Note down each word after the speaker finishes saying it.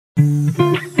Hey,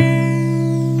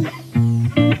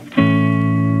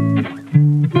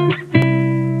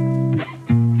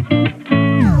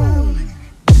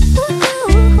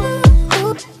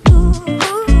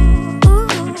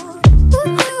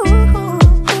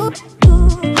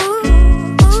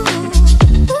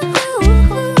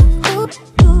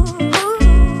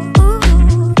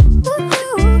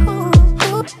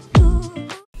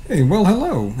 well,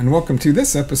 hello, and welcome to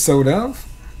this episode of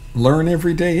Learn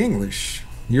Everyday English,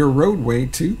 your roadway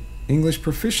to English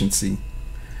proficiency.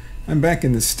 I'm back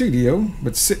in the studio,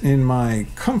 but sitting in my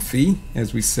comfy,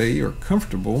 as we say, or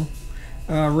comfortable,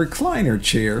 recliner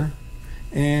chair,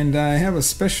 and I have a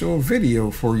special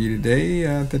video for you today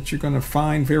that you're going to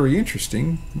find very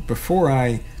interesting. Before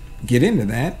I get into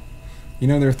that,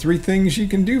 there are 3 things you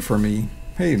can do for me.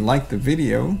 Hey, like the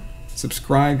video,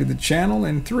 subscribe to the channel,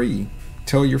 and 3,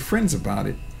 tell your friends about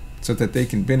it so that they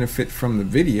can benefit from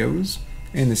the videos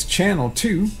and this channel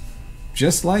too,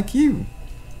 just like you.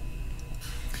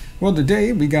 Well,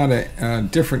 today we got a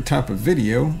different type of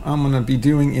video. I'm going to be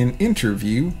doing an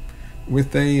interview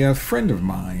with a friend of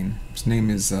mine. His name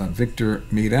is Victor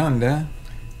Miranda,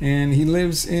 and he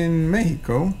lives in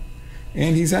Mexico,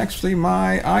 and he's actually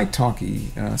my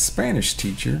italki Spanish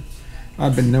teacher.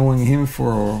 I've been knowing him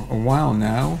for a while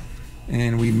now,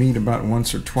 and we meet about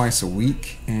once or twice a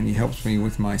week, and he helps me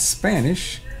with my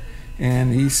Spanish,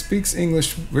 and he speaks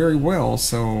English very well,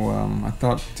 so I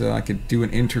thought I could do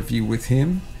an interview with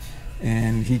him,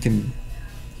 and he can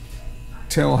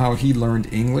tell how he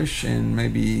learned English and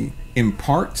maybe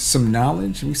impart some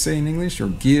knowledge, we say in English, or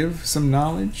give some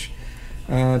knowledge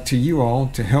to you all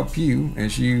to help you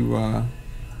as you are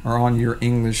on your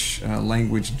English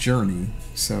language journey.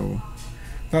 So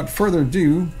without further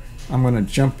ado, I'm going to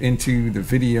jump into the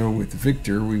video with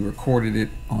Victor. We recorded it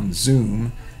on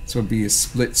Zoom, so it'll be a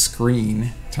split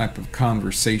screen type of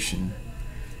conversation.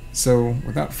 So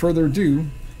without further ado,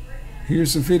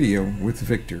 here's a video with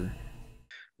Victor.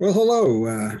 Well,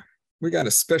 hello. We got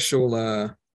a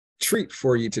special treat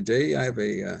for you today. I have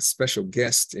a special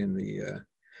guest in the,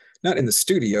 not in the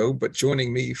studio, but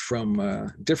joining me from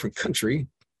a different country.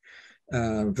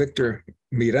 Victor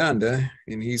Miranda,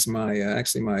 and he's my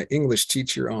actually my English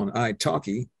teacher on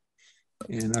italki,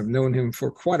 and I've known him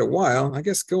for quite a while. I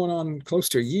guess going on close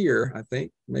to a year, I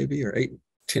think, maybe, or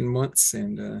 8-10 months.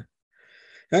 And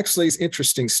actually, it's an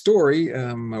interesting story.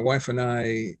 My wife and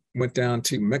I went down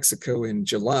to Mexico in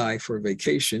July for a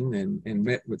vacation and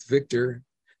met with Victor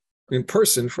in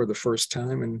person for the first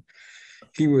time, and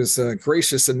he was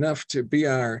gracious enough to be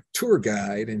our tour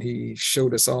guide, and he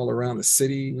showed us all around the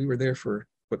city. We were there for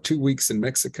 2 weeks in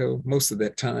Mexico, most of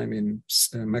that time in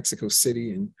Mexico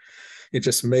City, and it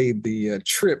just made the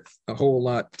trip a whole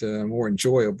lot more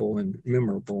enjoyable and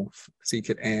memorable. So he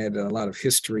could add a lot of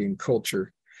history and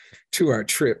culture to our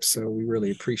trip, so we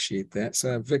really appreciate that.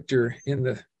 So Victor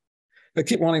I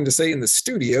keep wanting to say in the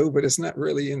studio, but it's not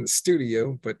really in the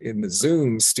studio, but in the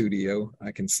Zoom studio,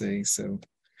 I can say. So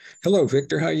hello,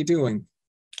 Victor. How are you doing?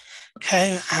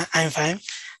 Hi, I'm fine.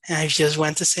 I just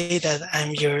want to say that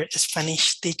I'm your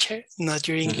Spanish teacher, not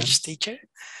your English teacher.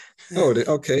 Oh,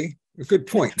 okay. Good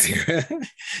point. Yeah,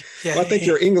 well, I think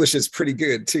your English is pretty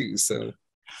good too. So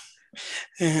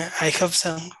I hope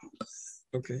so.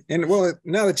 Okay. And well,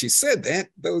 now that you said that,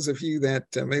 those of you that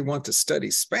may want to study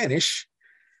Spanish,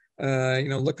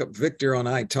 look up Victor on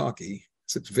italki.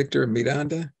 So it's Victor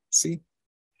Miranda. See?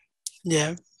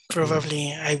 Yeah.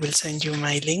 Probably I will send you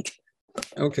my link.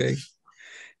 Okay.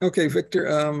 Okay, Victor.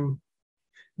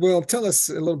 Well, tell us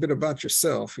a little bit about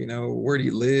yourself. Where do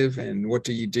you live and what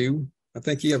do you do? I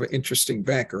think you have an interesting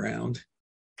background.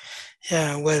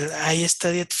 Yeah, well, I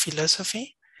studied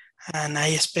philosophy, and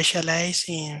I specialize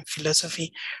in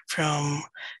philosophy from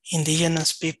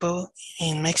indigenous people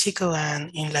in Mexico and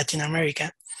in Latin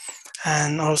America.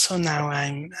 And also now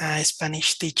I'm a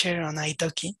Spanish teacher on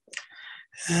italki.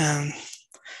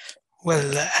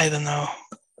 Well, I don't know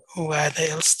what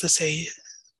else to say.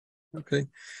 Okay.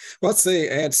 Well, let's say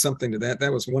add something to that.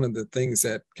 That was one of the things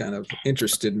that kind of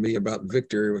interested me about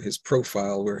Victor, his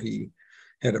profile, where he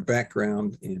had a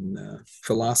background in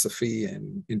philosophy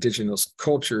and indigenous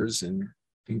cultures and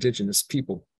indigenous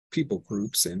people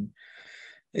groups. And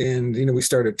we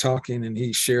started talking, and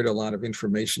he shared a lot of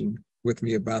information with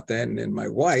me about that. And then my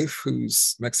wife,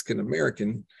 who's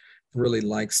Mexican-American, really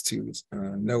likes to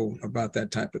know about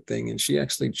that type of thing. And she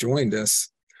actually joined us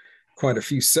quite a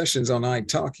few sessions on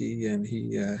italki, and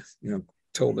he,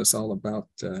 told us all about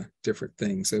different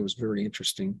things. It was very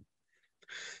interesting.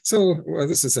 So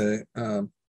this is a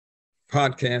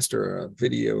podcast or a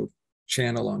video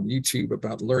channel on YouTube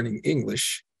about learning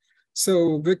English.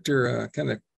 So Victor,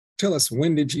 kind of tell us,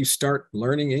 when did you start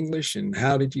learning English, and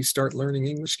how did you start learning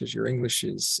English? Because your English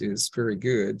is very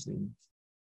good.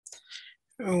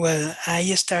 Well, I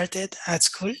started at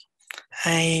school.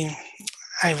 I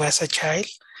I was a child,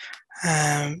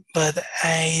 but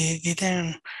I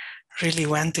didn't really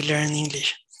want to learn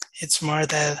English. It's more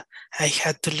that I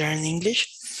had to learn English.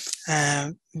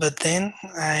 But then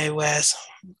I was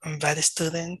a bad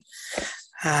student.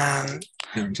 Um,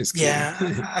 No, I'm just kidding. yeah,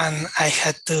 and I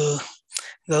had to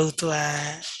go to a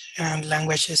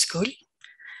language school,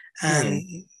 Oh, and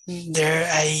there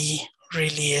I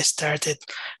really started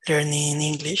learning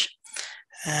English,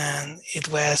 and it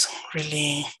was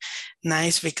really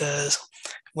nice because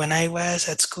when I was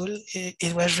at school,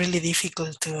 it was really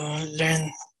difficult to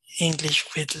learn English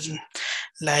with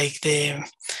like the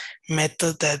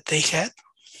method that they had.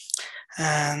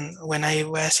 And when I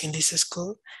was in this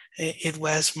school, it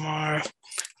was more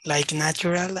like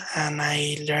natural, and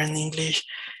I learned English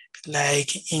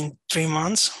like in 3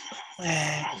 months.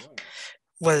 Uh,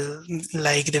 well,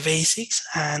 like the basics,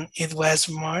 and it was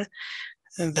more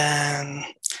than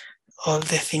all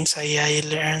the things I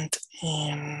learned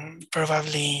in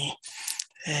probably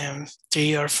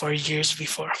 3 or 4 years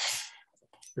before.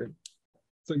 good.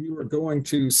 So you were going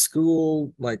to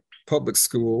school, like public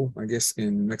school, I guess,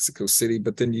 in Mexico City,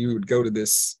 but then you would go to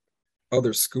this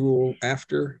other school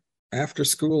after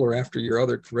school or after your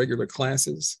other regular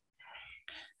classes?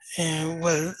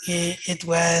 Well, it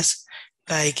was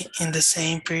like in the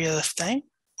same period of time,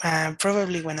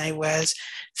 probably when I was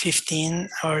 15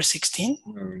 or 16.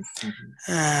 Mhm.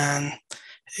 And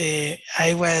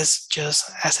I was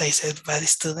just, as I said, bad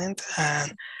student,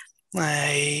 and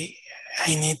I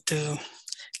I need to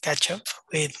catch up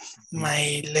with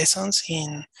my lessons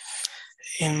in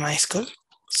my school,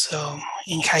 so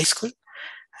in high school.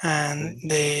 And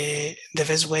Okay. the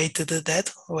best way to do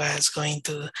that was going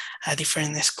to a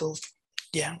different school.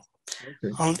 Yeah,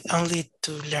 Okay. only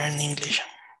to learn English.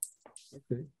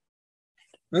 Okay.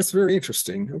 That's very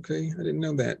interesting. Okay, I didn't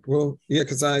know that. Well, yeah,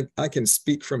 because I can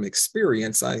speak from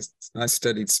experience. I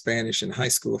studied Spanish in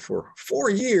high school for 4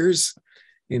 years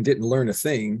and didn't learn a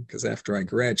thing because after I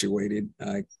graduated,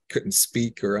 I couldn't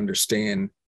speak or understand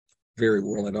very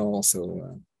well at all.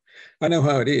 So I know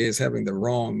how it is. Having the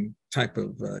wrong type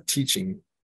of teaching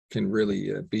can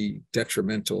really be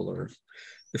detrimental, or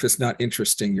if it's not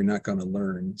interesting, you're not going to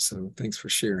learn. So thanks for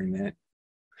sharing that.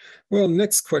 Well,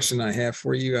 next question I have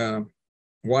for you.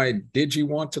 Why did you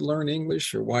want to learn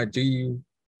English, or why do you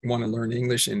want to learn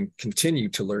English and continue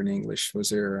to learn English? Was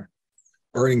there a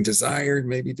burning desire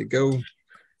maybe to go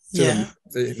to Yeah.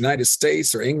 the United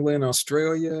States or England,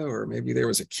 Australia, or maybe there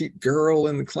was a cute girl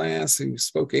in the class who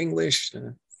spoke English?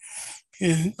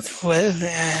 Well,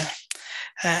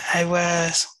 I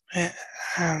was.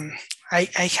 Um,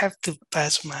 I have to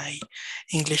pass my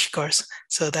English course,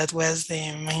 so that was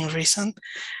the main reason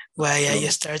why I Oh,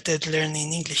 started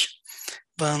learning English.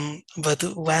 But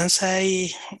once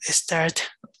I start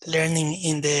learning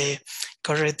in the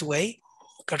correct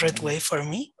way for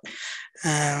me,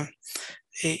 um,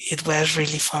 it was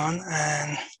really fun,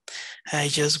 and I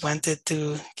just wanted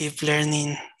to keep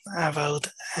learning about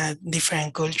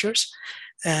different cultures,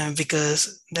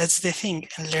 because that's the thing.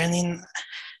 Learning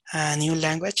a new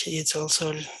language is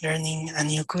also learning a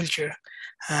new culture,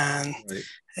 and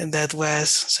right. that was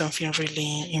something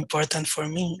really important for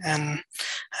me. And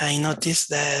I noticed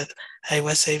that I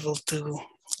was able to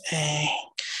uh,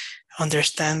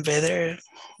 understand better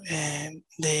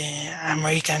the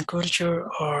American culture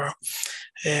or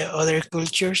other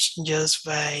cultures just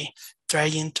by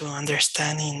trying to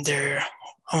understand in their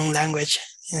own language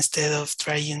instead of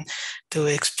trying to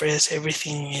express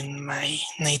everything in my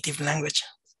native language.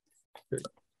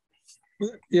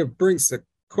 Well, yeah, brings the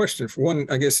question for one.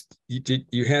 I guess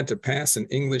you had to pass an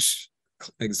English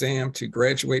exam to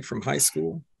graduate from high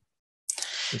school.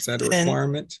 Was that a And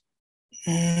requirement?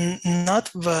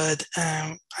 not, but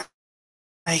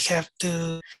I have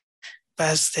to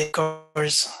pass the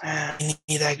course. I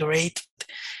need a grade.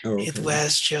 Oh, It okay.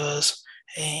 was just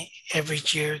every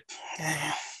year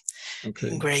uh,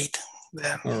 Okay. grade.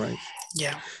 All right.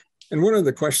 Yeah. And one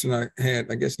other question I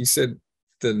had, I guess you said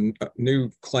the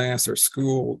new class or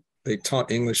school, they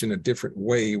taught English in a different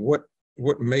way. What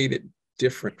made it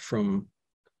different from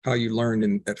how you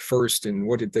learned at first, and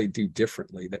what did they do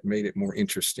differently that made it more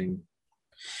interesting?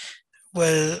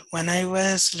 Well, when I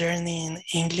was learning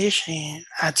English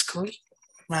at school,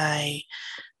 my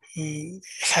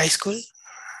high school,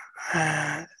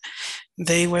 uh,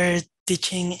 they were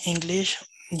teaching English,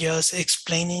 just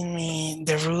explaining me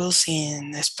the rules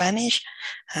in Spanish,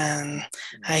 and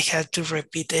I had to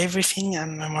repeat everything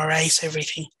and memorize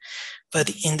everything. But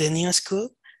in the new school,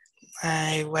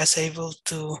 I was able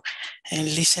to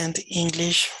listen to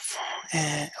English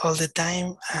all the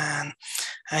time, and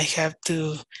I have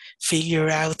to figure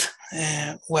out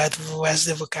what was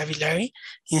the vocabulary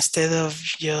instead of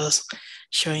just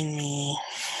showing me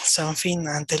something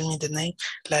and tell me the name,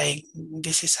 like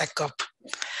this is a cup.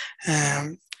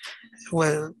 Um,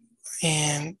 well,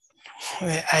 and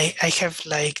I have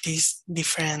like this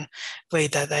different way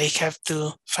that I have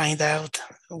to find out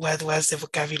what was the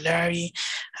vocabulary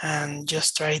and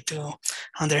just try to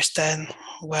understand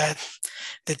what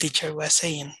the teacher was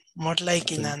saying, more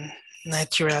like in Okay. a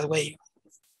natural way.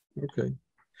 Okay.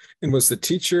 And was the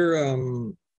teacher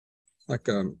like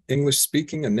English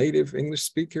speaking, a native English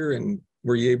speaker? And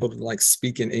were you able to like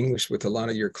speak in English with a lot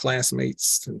of your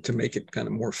classmates to make it kind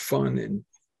of more fun? And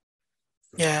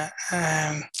Yeah,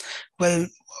 well,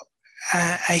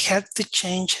 I had to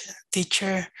change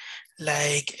teacher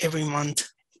like every month.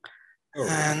 oh,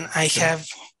 And I okay. have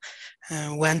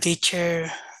one teacher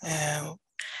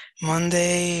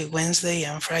Monday, Wednesday,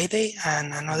 and Friday,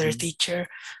 and another teacher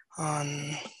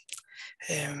on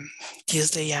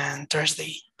Tuesday and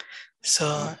Thursday.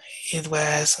 So it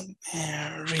was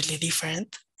really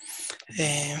different.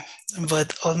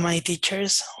 But all my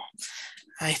teachers,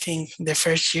 I think the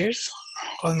first years,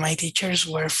 all my teachers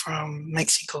were from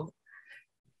Mexico.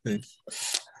 Okay.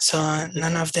 So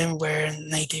none of them were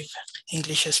native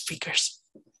English speakers.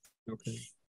 Okay.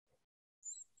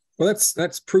 Well,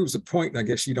 that proves a point. I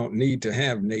guess you don't need to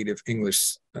have native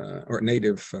English or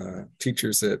native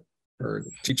teachers that are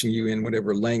teaching you in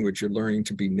whatever language you're learning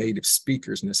to be native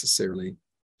speakers necessarily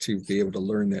to be able to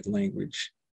learn that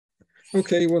language.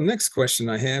 Okay, well, next question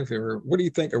I have, or what do you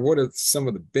think, or what are some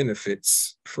of the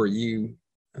benefits for you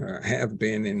have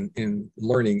been in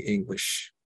learning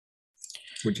English,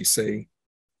 would you say?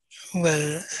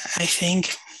 Well, I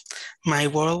think my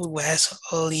world was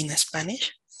all in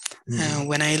Spanish. Mm-hmm.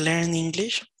 When I learned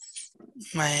English,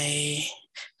 my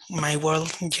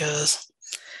world just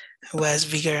was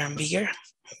bigger and bigger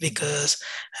because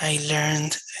I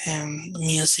learned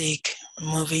music,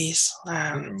 movies.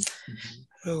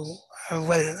 Well,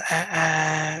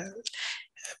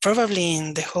 probably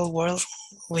in the whole world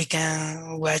we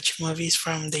can watch movies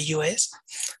from the US,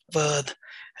 but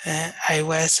I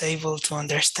was able to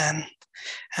understand,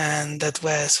 and that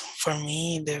was for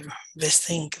me the best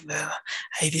thing that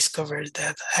I discovered,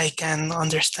 that I can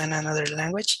understand another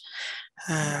language.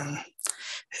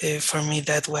 For me,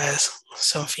 that was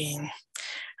something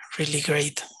really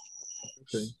great.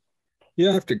 Okay.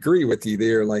 Yeah, I have to agree with you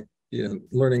there. Like,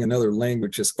 learning another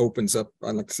language just opens up,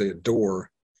 I like to say, a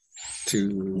door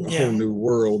to a whole new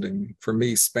world. And for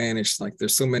me, Spanish, like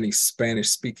there's so many Spanish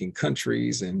speaking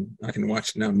countries, and I can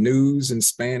watch now news in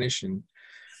Spanish, and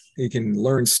you can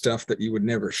learn stuff that you would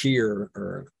never hear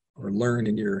or learn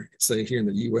in your, say, here in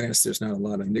the US, there's not a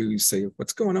lot of news, say,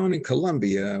 what's going on in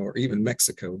Colombia or even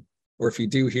Mexico. Or if you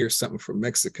do hear something from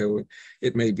Mexico,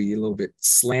 it may be a little bit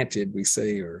slanted, we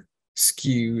say, or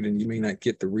skewed, and you may not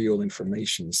get the real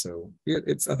information. So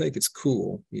I think it's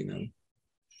cool,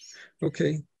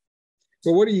 Okay.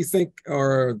 Well, what do you think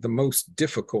are the most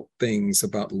difficult things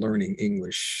about learning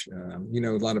English? A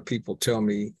lot of people tell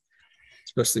me,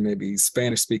 especially maybe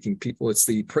Spanish-speaking people, it's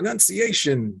the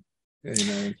pronunciation,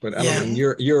 but I don't know, in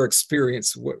your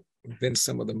experience, what have been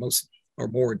some of the most or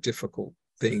more difficult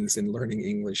things in learning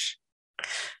English?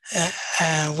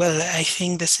 Well, I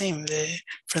think the same. The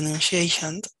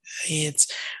pronunciation,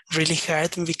 it's really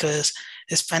hard because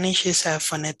Spanish is a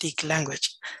phonetic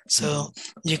language. So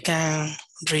you can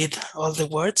read all the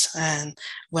words, and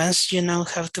once you know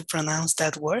how to pronounce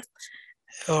that word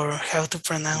or how to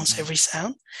pronounce every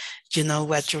sound, you know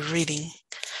what you're reading.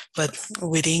 But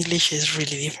with English, it's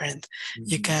really different.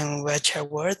 You can watch a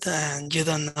word and you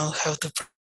don't know how to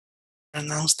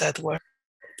pronounce that word.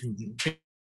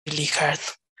 Really hard.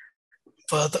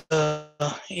 But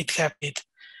it happened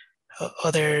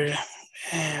other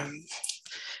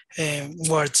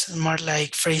words, more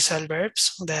like phrasal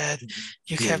verbs that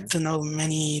you have to know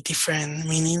many different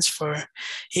meanings for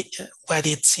it, what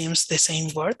it seems the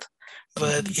same word,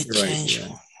 but it changed.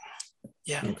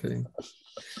 Yeah. Okay.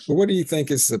 Well, what do you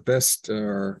think is the best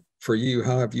for you?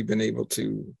 How have you been able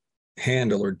to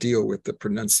handle or deal with the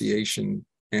pronunciation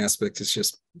aspect? It's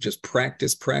just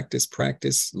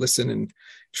practice, listen and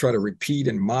try to repeat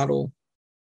and model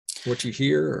what you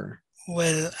hear? Or?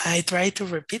 Well, I try to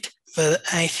repeat, but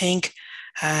I think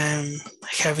I'm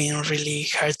having a really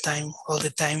hard time all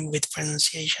the time with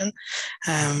pronunciation.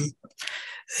 Well,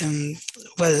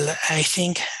 I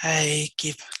think I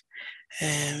keep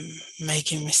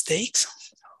making mistakes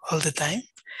all the time.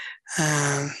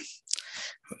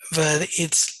 But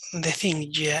it's the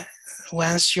thing,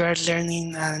 once you are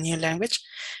learning a new language,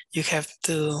 you have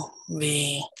to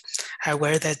be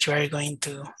aware that you are going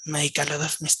to make a lot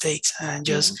of mistakes and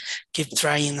just keep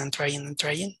trying and trying and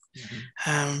trying.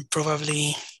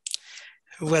 Probably,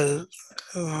 well,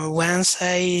 once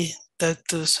I talked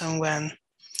to someone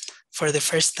for the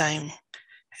first time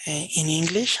in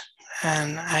English,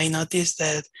 and I noticed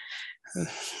that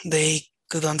they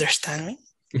could understand me.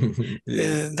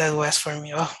 That was for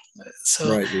me. Oh,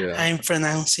 so Right, yeah. I'm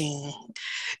pronouncing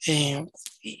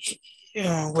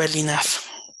well enough.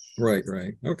 Right.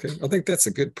 Okay. I think that's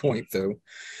a good point, though.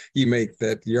 You make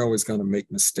that you're always going to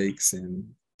make mistakes. And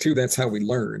two, that's how we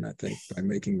learn, I think, by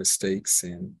making mistakes.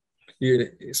 And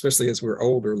especially as we're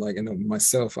older, like I know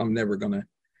myself, I'm never going to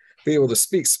be able to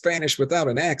speak Spanish without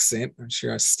an accent. I'm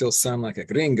sure I still sound like a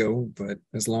gringo, but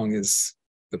as long as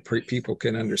the people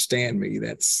can understand me,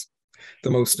 that's the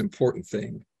most important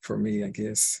thing for me, I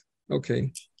guess.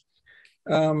 Okay.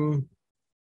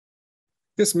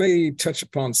 This may touch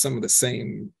upon some of the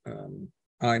same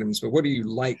items, but what do you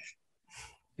like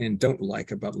and don't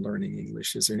like about learning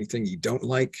English? Is there anything you don't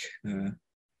like?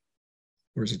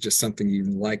 Or is it just something you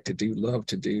like to do, love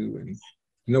to do, and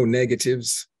no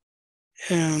negatives?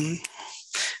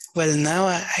 Well, now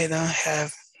I don't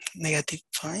have negative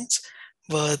points,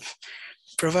 but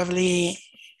probably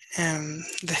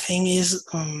the thing is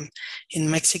in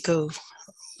Mexico,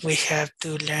 we have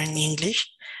to learn English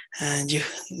and you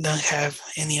don't have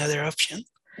any other option.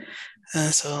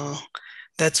 So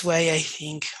that's why I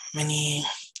think many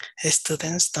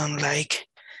students don't like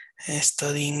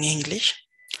studying English.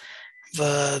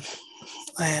 But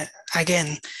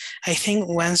again, I think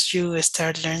once you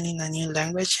start learning a new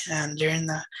language and learn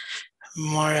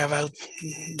more about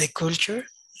the culture,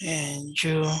 and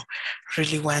you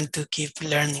really want to keep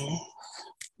learning.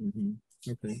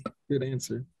 Okay, good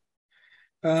answer.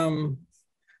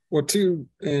 Well, too,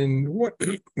 and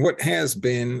what has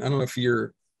been, I don't know if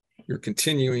you're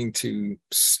continuing to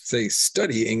say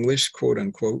study English, quote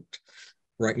unquote,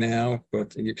 right now,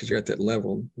 but because you're at that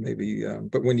level, maybe.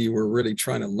 But when you were really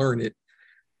trying to learn it,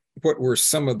 what were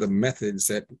some of the methods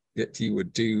that you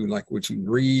would do? Like, would you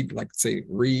read, like say,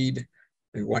 read,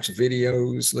 watch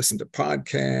videos, listen to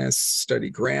podcasts, study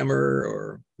grammar,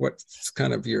 or what's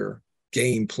kind of your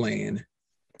game plan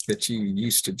that you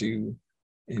used to do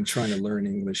in trying to learn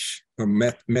English, or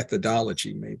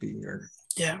methodology maybe? Or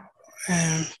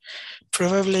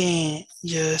probably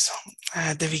just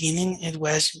at the beginning it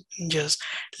was just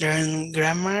learn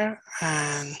grammar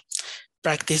and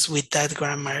practice with that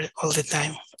grammar all the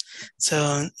time.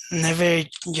 So never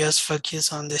just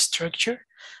focus on the structure,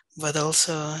 but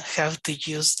also how to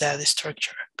use that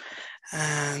structure.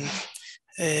 And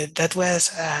that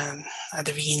was at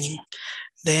the beginning.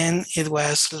 Then it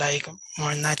was like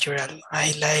more natural.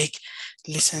 I like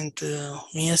listen to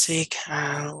music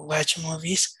and watch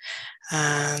movies.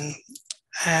 And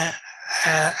at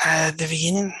the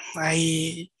beginning,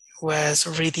 I was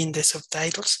reading the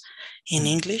subtitles in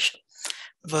English,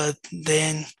 but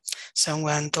then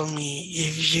someone told me,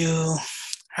 if you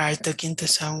are talking to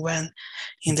someone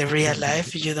in the real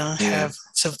life, you don't have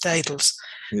subtitles.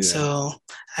 So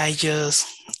I just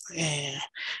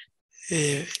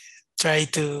try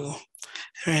to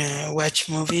watch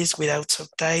movies without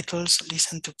subtitles,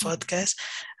 listen to podcasts,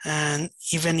 and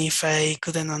even if I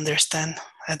couldn't understand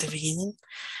at the beginning,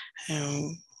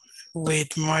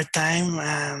 with more time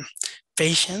and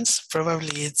patience,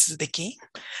 probably it's the key.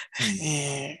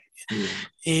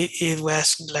 It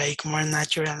was like more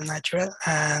natural,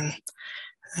 and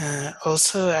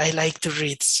also I like to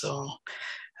read. So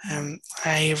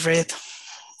I read,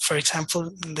 for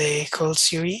example, the whole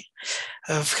series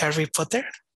of Harry Potter.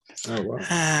 Oh, wow.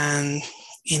 And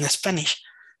in Spanish.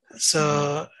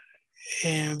 So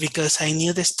because I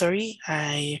knew the story,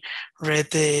 I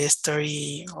read the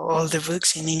story, all the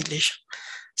books in English.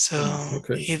 So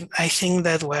I think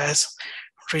that was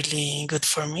really good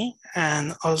for me,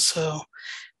 and also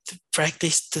to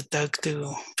practice to talk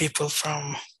to people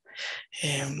from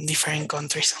different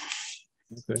countries.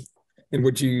 Okay. And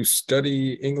would you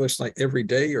study English like every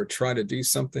day, or try to do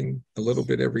something a little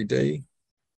bit every day?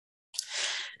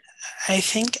 I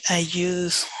think I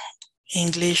use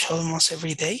English almost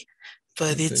every day,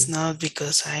 but it's not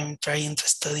because I'm trying to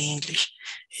study English.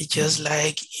 It's just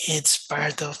like it's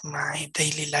part of my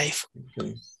daily life.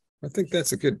 Okay. I think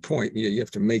that's a good point. Yeah, you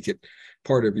have to make it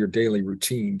part of your daily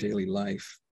routine, daily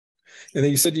life. And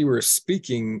then you said you were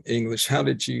speaking English. How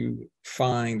did you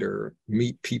find or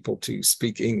meet people to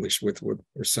speak English with? What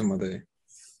were some of the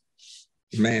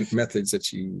methods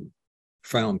that you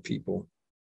found people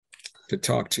to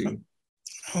talk to?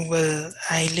 Well,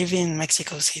 I live in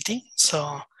Mexico City,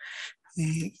 so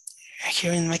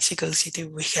here in Mexico City,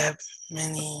 we have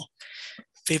many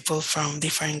people from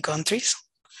different countries.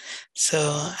 So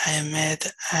I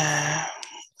met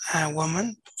a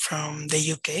woman from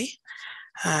the UK,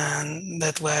 and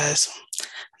that was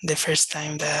the first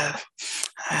time that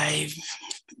I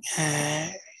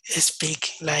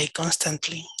speak like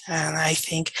constantly. And I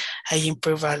think I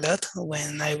improved a lot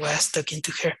when I was talking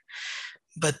to her.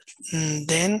 But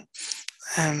then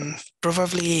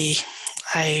probably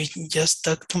I just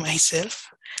talk to myself,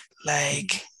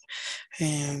 like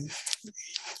um,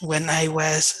 when I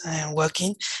was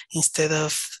walking, instead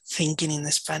of thinking in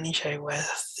Spanish, I was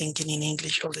thinking in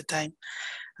English all the time.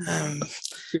 Good point.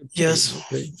 Just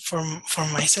Okay. for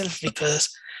myself, because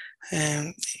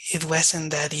it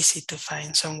wasn't that easy to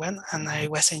find someone, and I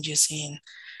wasn't using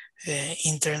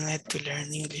internet to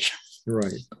learn English.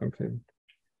 Right. Okay.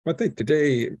 I think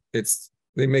today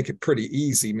they make it pretty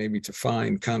easy maybe to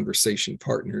find conversation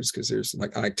partners because there's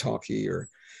like italki or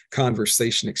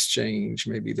conversation exchange.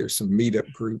 Maybe there's some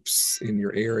meetup groups in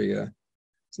your area.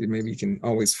 So maybe you can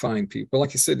always find people.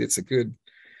 Like you said, it's a good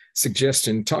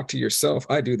suggestion. Talk to yourself.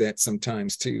 I do that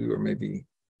sometimes too, or maybe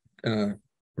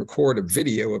record a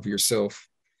video of yourself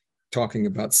talking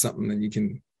about something, and you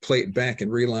can play it back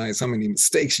and realize how many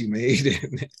mistakes you made.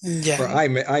 Or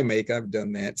Yeah. I've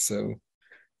done that. So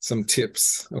some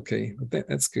tips. Okay,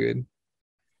 that's good.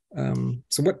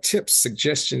 So what tips,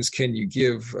 suggestions can you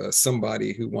give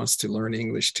somebody who wants to learn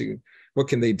English what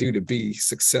can they do to be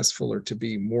successful or to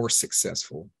be more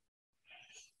successful?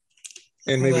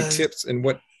 And maybe Well, tips and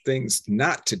what things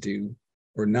not to do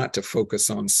or not to focus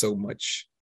on so much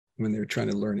when they're trying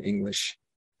to learn English.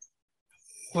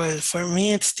 well, for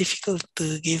me, it's difficult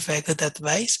to give a good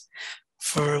advice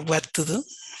for what to do,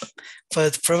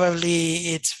 but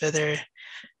probably it's better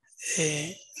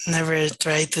never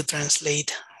try to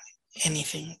translate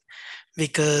anything,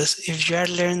 because if you are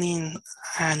learning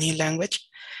a new language,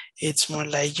 it's more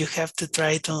like you have to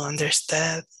try to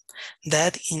understand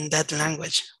that in that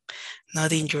language,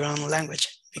 not in your own language,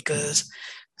 because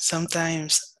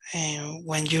sometimes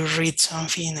when you read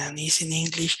something and it's in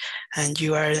English and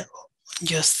you are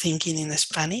just thinking in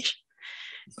Spanish,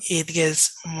 it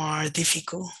gets more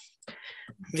difficult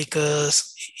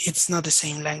because it's not the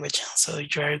same language. So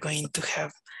you are going to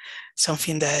have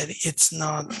something that it's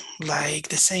not like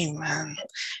the same, and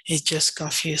it's just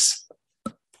confusing.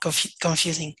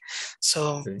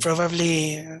 So Okay.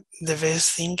 probably the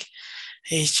best thing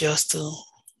is just to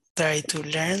try to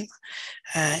learn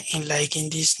in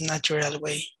this natural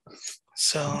way.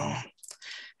 So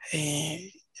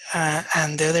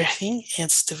and the other thing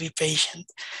is to be patient.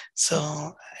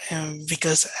 So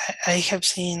because I have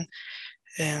seen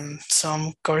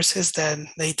some courses that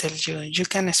they tell you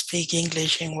can speak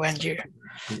English in 1 year,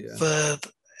 Yeah. but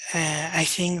I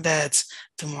think that's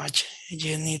too much.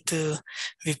 You need to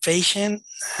be patient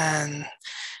and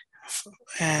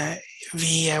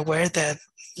be aware that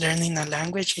learning a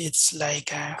language it's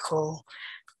like a whole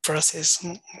process,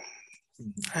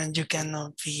 and you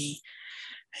cannot be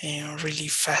really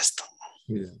fast.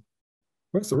 Yeah.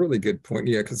 That's a really good point.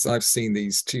 Yeah, because I've seen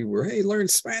these too where, hey, learn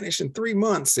Spanish in 3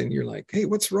 months. And you're like, hey,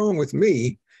 what's wrong with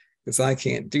me? Because I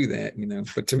can't do that,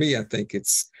 But to me, I think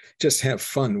it's just have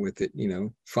fun with it,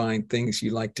 find things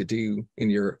you like to do in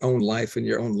your own life, in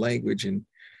your own language, and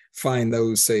find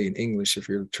those, say, in English if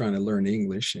you're trying to learn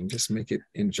English, and just make it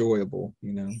enjoyable,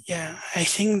 Yeah, I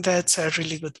think that's a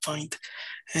really good point.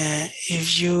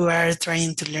 If you are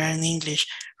trying to learn English,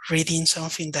 reading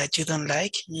something that you don't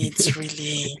like, it's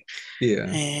really Yeah.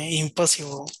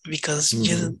 impossible because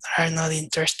you are not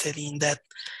interested in that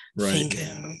Right.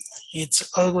 thing. It's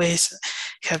always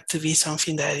have to be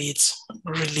something that it's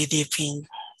really deep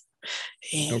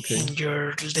Okay. in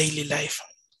your daily life.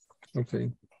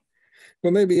 Okay.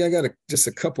 Well, maybe I got just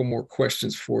a couple more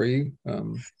questions for you.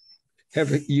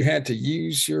 Have you had to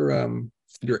use your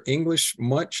English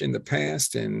much in the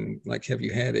past, and like, have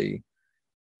you had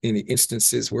any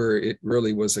instances where it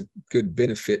really was a good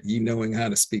benefit, knowing how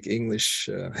to speak English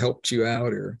helped you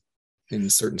out, or in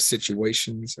certain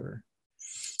situations, or?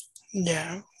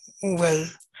 Yeah, well,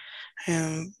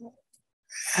 um,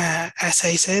 as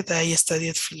I said, I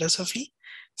studied philosophy.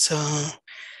 So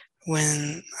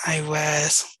when I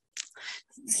was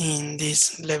in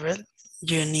this level,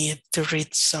 you need to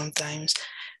read sometimes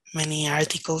many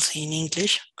articles in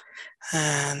English,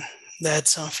 and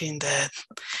that's something that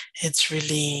it's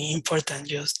really important,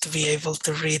 just to be able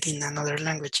to read in another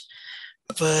language.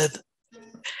 But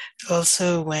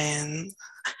also when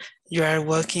you are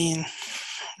walking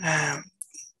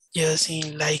just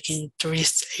in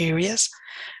tourist areas,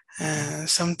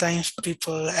 Sometimes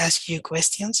people ask you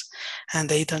questions and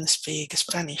they don't speak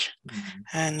Spanish.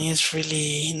 And it's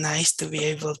really nice to be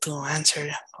able to answer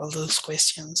all those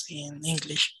questions in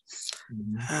English.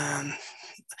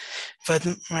 But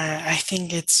I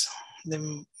think it's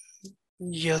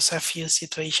just a few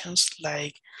situations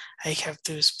like I have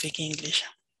to speak English.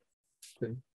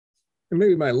 Okay. And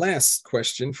maybe my last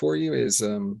question for you is,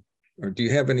 or do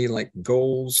you have any like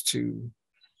goals to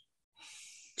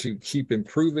keep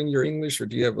improving your English, or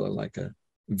do you have a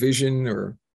vision,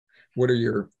 or what are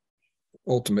your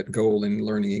ultimate goal in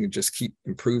learning English? Just keep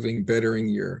improving, bettering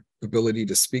your ability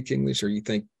to speak English, or you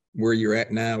think where you're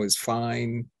at now is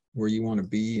fine, where you want to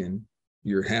be, and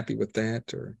you're happy with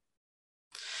that? Or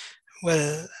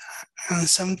well,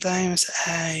 sometimes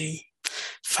I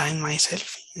find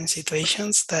myself in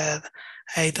situations that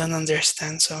I don't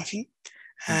understand something,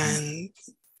 and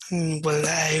well,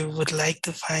 I would like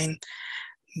to find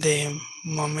the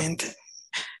moment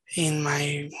in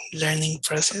my learning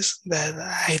process that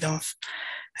I don't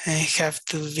have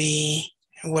to be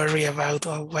worried about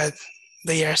what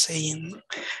they are saying.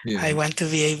 I want to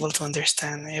be able to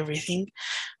understand everything,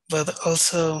 but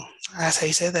also, as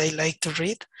I said, I like to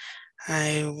read.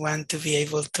 I want to be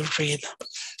able to read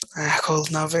a whole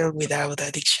novel without a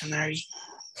dictionary.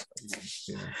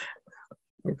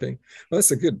 Okay, well,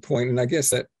 that's a good point, and I guess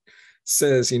that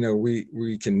says, we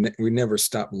never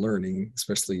stop learning,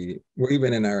 especially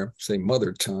even in our, say,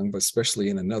 mother tongue, but especially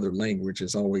in another language.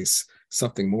 There's always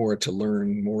something more to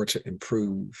learn, more to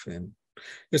improve, and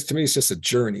to me, it's just a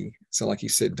journey. So, like you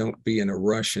said, don't be in a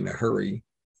rush, in a hurry.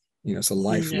 It's a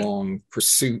lifelong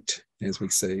pursuit, as we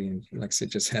say, and like I said,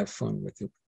 just have fun with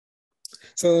it.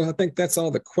 So I think that's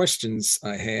all the questions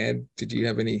I had. Did you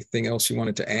have anything else you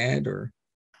wanted to add, or?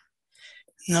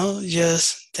 No,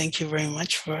 just thank you very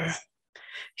much for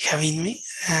having me.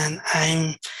 And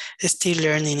I'm still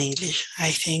learning English. I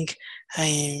think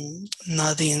I'm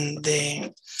not in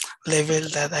the level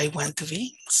that I want to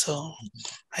be. So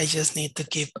I just need to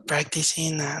keep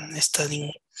practicing and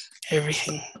studying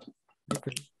everything.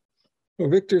 Okay. Well,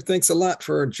 Victor, thanks a lot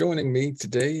for joining me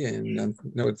today. And I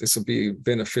know this will be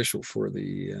beneficial for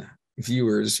the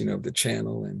viewers, of the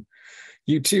channel. And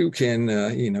you too can,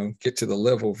 get to the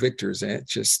level Victor's at.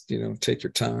 Just, take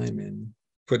your time and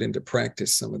put into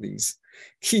practice some of these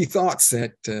key thoughts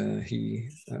that he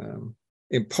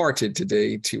imparted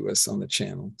today to us on the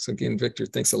channel. So again, Victor,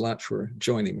 thanks a lot for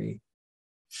joining me.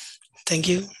 Thank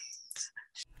you.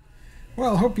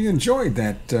 Well, I hope you enjoyed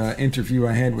that interview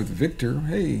I had with Victor.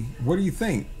 Hey, what do you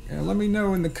think? Let me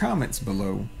know in the comments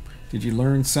below. Did you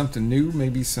learn something new?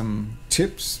 Maybe some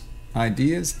tips,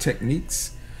 ideas,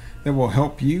 techniques that will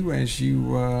help you as you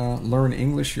learn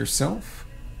English yourself?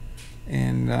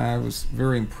 And I was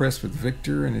very impressed with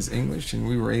Victor and his English, and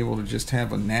we were able to just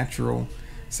have a natural,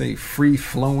 say,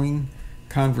 free-flowing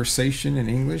conversation in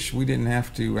English. We didn't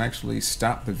have to actually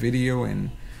stop the video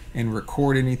and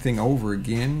record anything over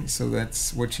again. So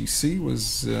that's what you see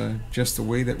was just the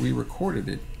way that we recorded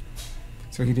it.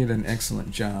 So he did an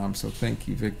excellent job. So thank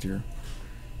you, Victor.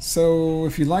 So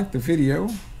if you liked the video,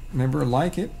 remember,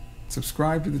 like it,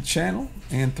 subscribe to the channel,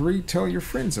 and 3, tell your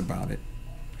friends about it.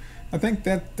 I think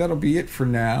that'll be it for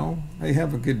now. Hey,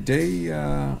 have a good day,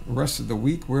 rest of the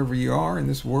week, wherever you are in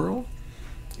this world.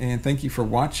 And thank you for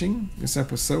watching this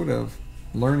episode of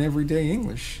Learn Everyday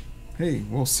English. Hey,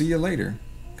 we'll see you later.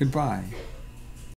 Goodbye.